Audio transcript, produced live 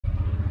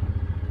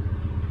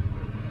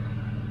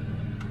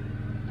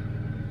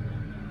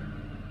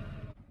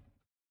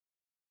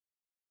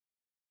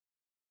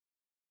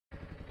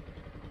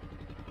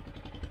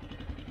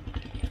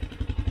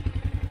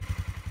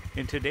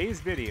In today's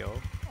video,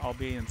 I'll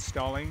be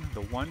installing the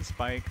one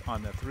spike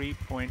on the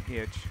 3-point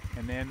hitch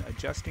and then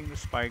adjusting the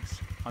spikes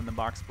on the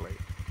box plate.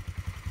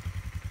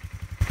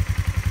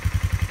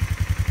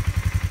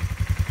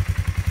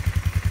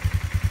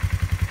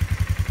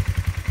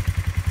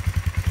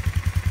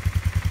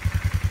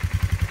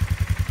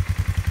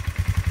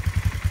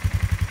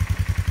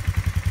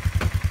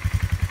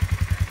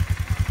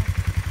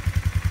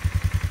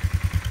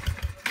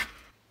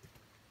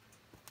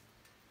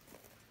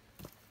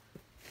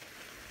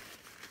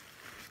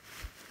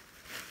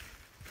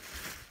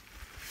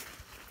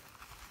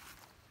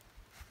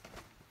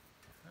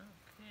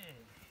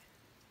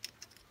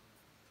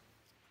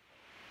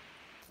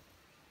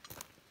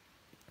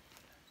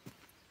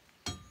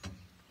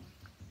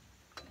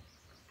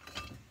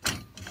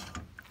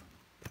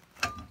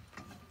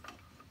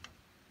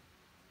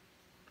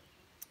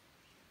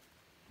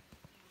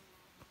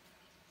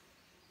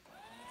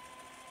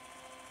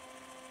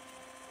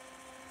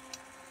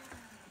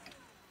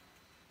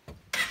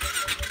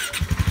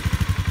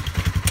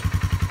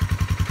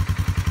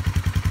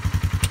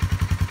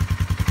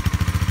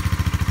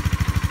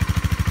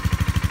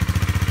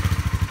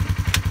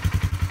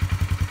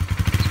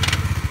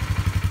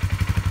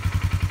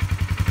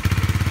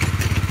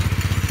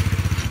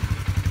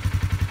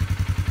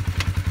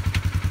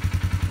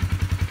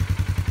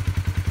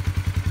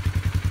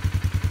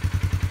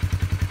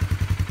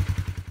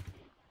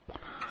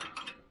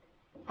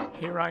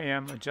 Here I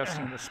am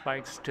adjusting the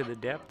spikes to the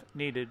depth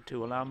needed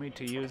to allow me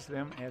to use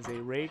them as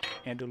a rake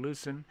and to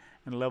loosen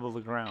and level the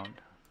ground.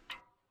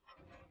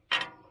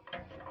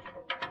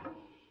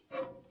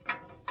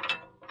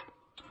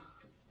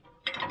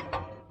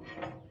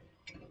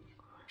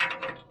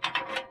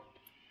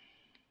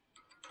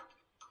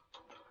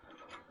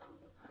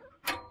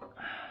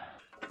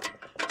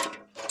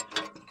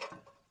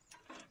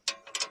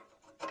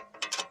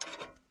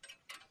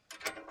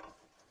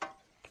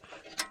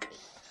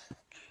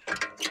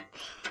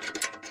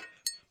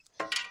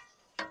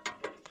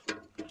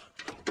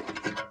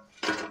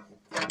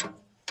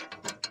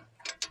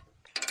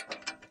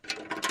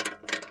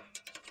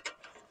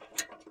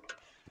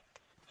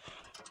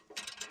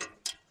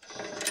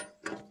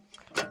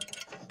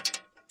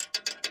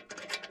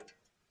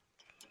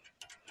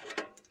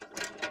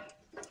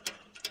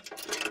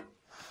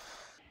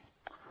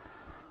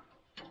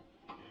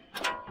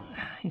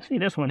 You see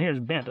this one here is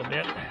bent a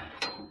bit.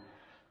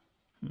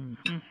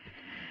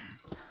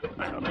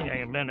 I don't think I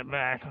can bend it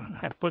back. I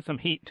have to put some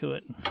heat to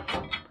it.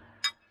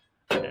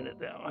 Bend it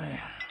that way.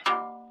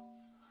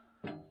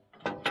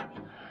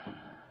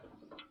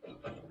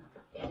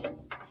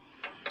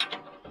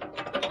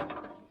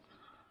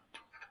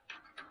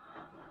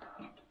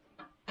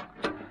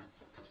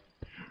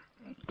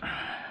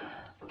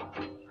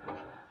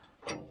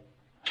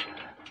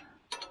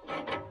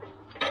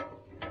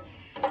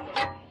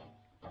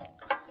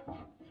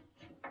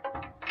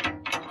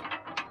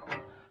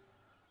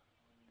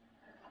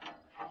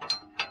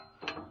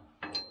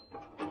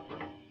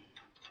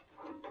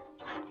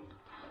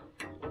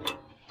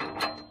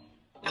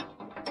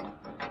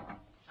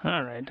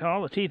 Alright,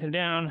 all the teeth are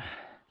down,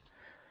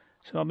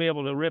 so I'll be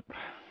able to rip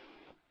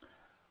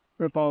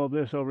all of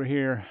this over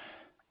here.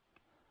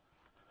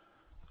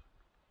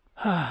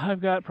 I've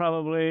got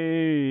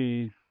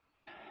probably,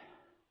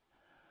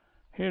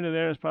 here to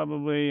there is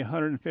probably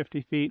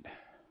 150 feet,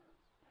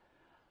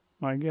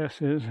 my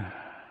guess is,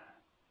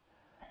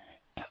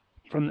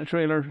 from the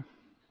trailer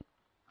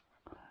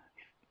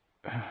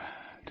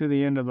to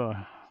the end of the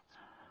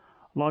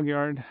log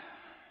yard.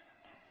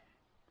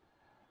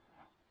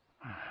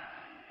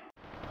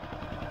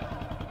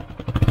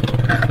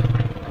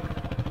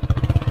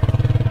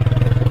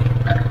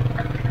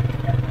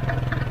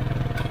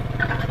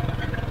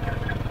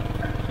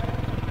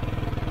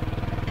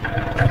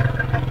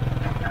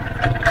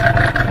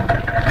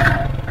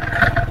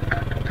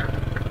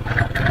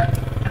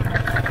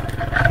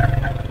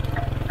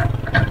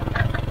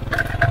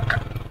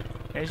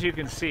 As you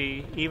can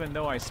see, even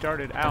though I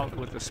started out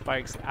with the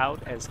spikes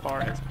out as far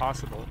as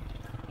possible,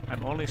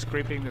 I'm only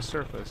scraping the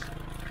surface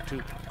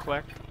to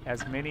collect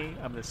as many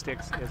of the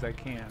sticks as I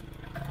can.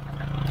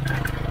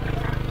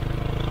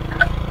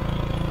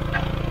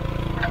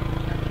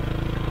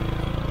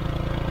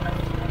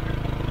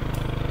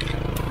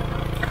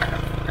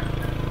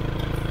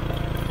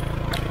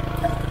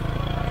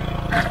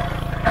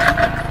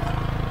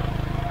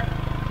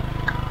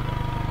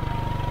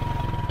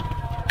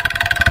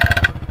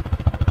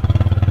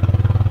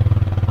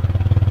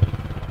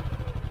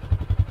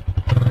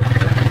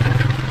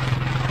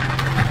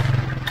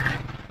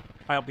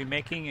 I'll be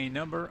making a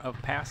number of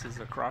passes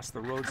across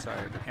the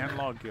roadside and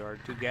log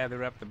yard to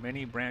gather up the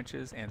many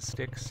branches and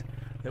sticks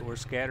that were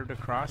scattered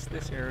across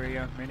this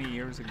area many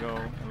years ago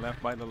and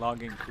left by the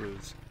logging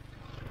crews.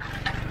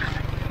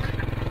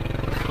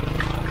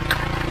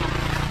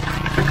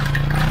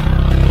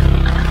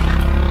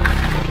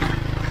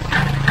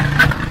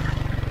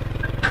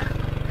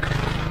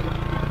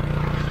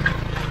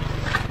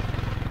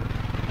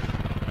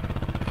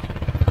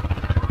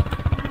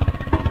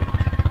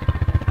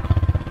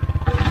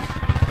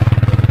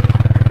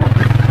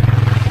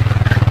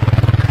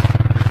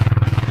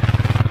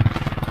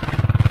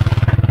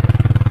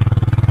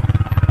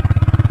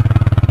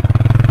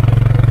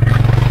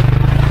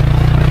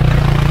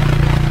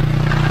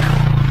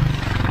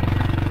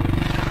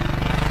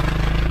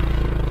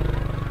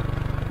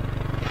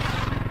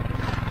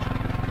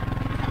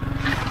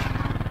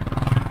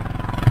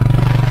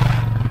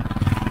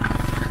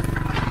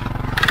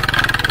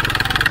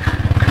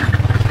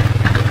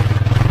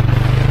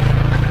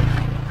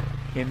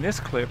 this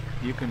clip,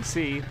 you can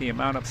see the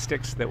amount of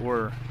sticks that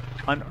were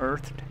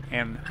unearthed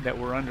and that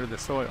were under the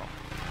soil.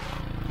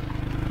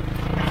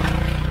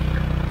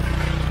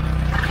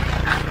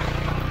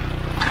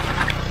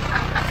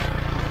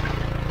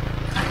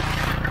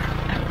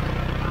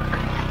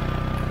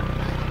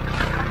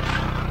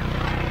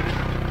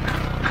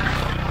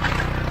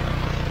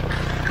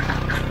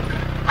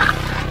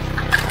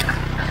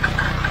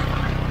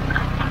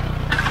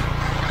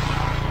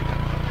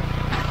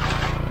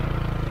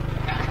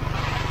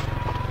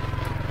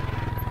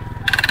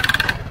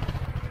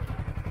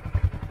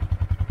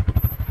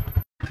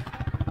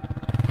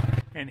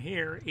 And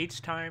here,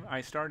 each time I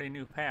start a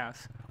new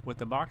pass with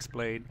the box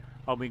blade,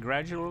 I'll be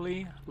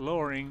gradually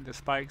lowering the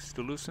spikes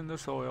to loosen the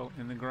soil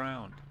in the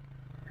ground.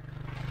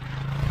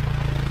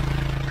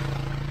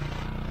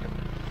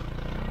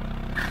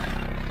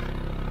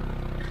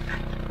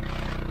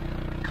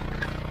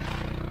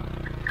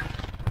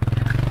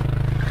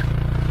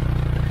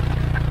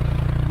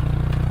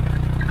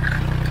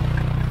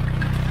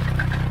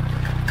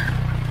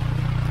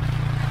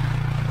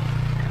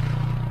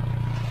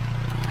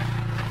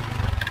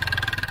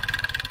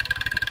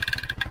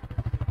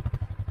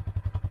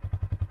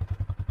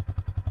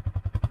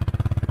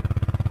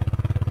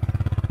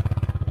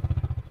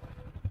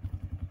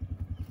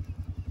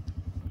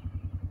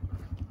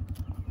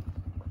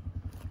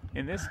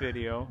 In this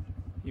video,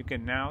 you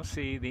can now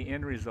see the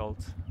end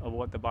results of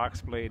what the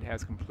box blade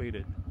has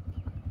completed.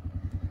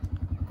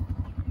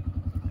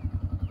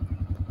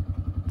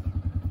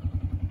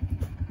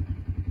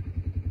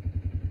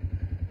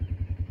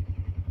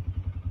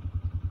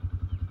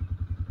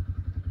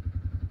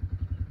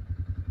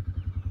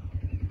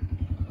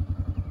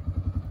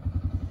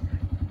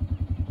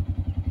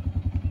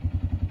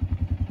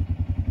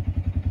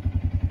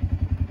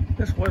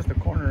 This was the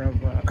corner of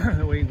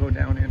where you go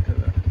down into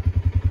the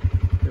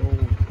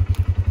old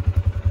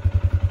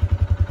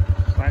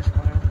slash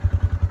pile.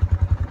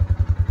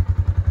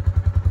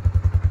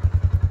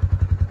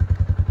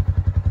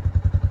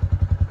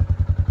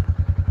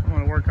 I'm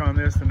going to work on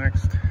this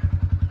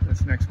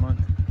next month.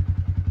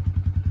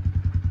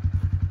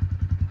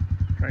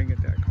 Try and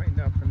get that cleaned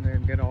up and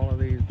then get all of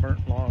these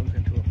burnt logs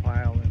into a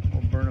pile, and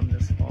we'll burn them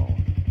this fall.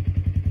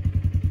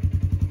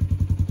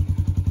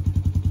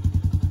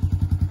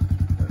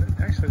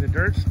 But actually, the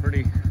dirt's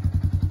pretty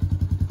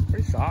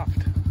soft.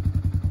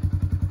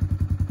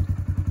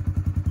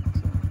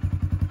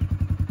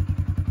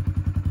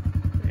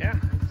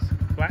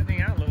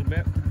 Flattening out a little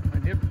bit. I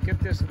did get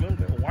this a little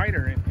bit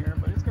wider in here,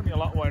 but it's going to be a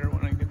lot wider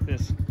when I get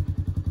this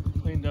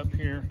cleaned up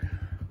here.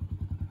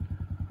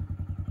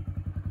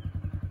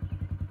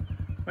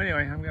 But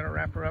anyway, I'm going to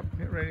wrap her up,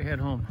 get ready to head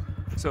home.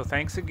 So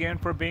thanks again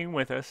for being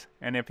with us,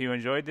 and if you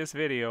enjoyed this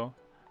video,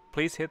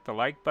 please hit the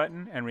like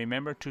button and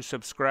remember to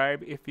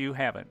subscribe if you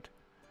haven't.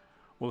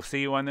 We'll see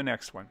you on the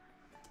next one.